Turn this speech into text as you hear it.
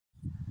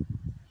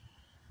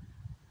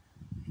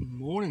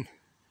Morning.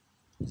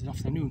 It's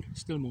afternoon,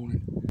 still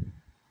morning.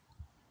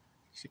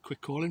 Just a quick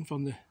call in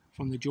from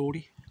the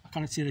Geordie. I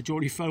can't say the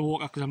Geordie fell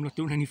walker because I'm not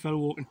doing any fell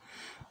walking.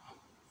 I'm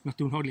not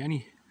doing hardly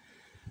any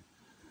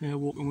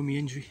walking with my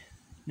injury.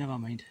 Never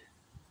mind.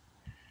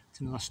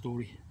 It's another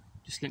story.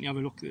 Just letting you have a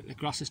look. The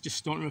grass is just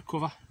starting to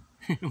recover.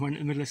 We're in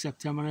the middle of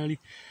September early.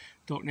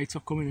 Dark nights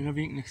are coming and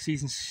everything. The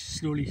season's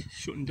slowly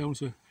shutting down,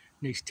 so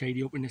nice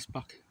tidy up in this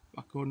back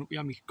garden up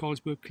here. My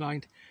Carlsberg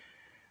client.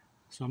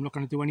 So I'm not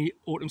going to do any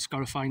autumn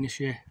scarifying this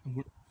year.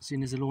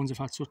 Seeing as the lawns have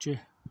had such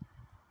a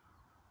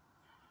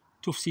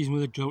tough season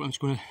with the drought, I'm just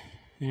going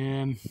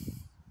to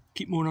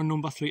keep mowing on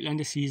number 3 at the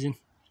end of the season.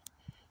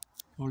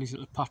 All these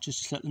little patches,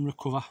 just let them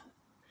recover.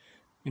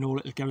 And all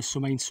it'll give us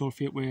some iron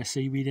sulphate with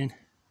seaweed in,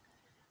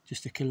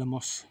 just to kill the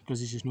moss, because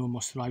there's just no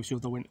moss thrives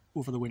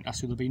over the winter,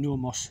 so there'll be no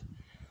moss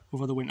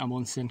over the winter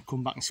months, and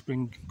come back in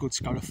spring, good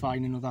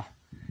scarifying, another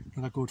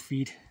good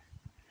feed.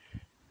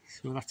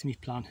 So that's my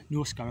plan,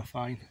 no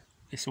scarifying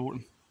this autumn.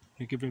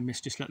 I'm going to give it a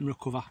miss, just let them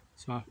recover.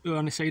 So we're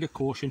on the side of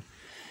caution.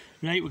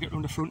 Right, we'll get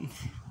round the front.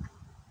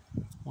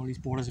 All these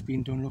borders have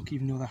been done, look,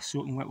 even though they're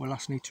soaking wet with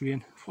last night's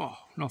rain. Oh,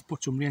 and I've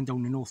put some rain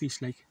down the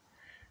northeast, like,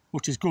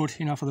 which is good,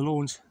 you know, for the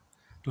lawns.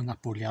 Done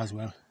that buddy as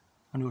well.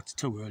 I know it's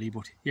too early,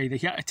 but yeah, you're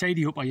here to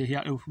tidy up or you're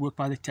here to work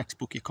by the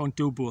textbook. You can't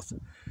do both.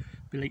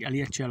 But like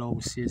Elliot Chell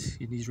always says,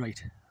 and he's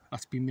right.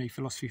 That's been my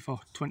philosophy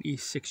for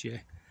 26 years.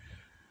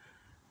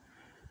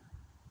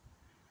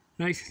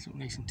 Nice, it's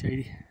nice and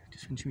tidy.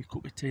 Just finishing my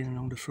cup of tea and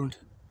around the front.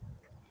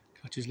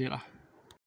 Catch us later.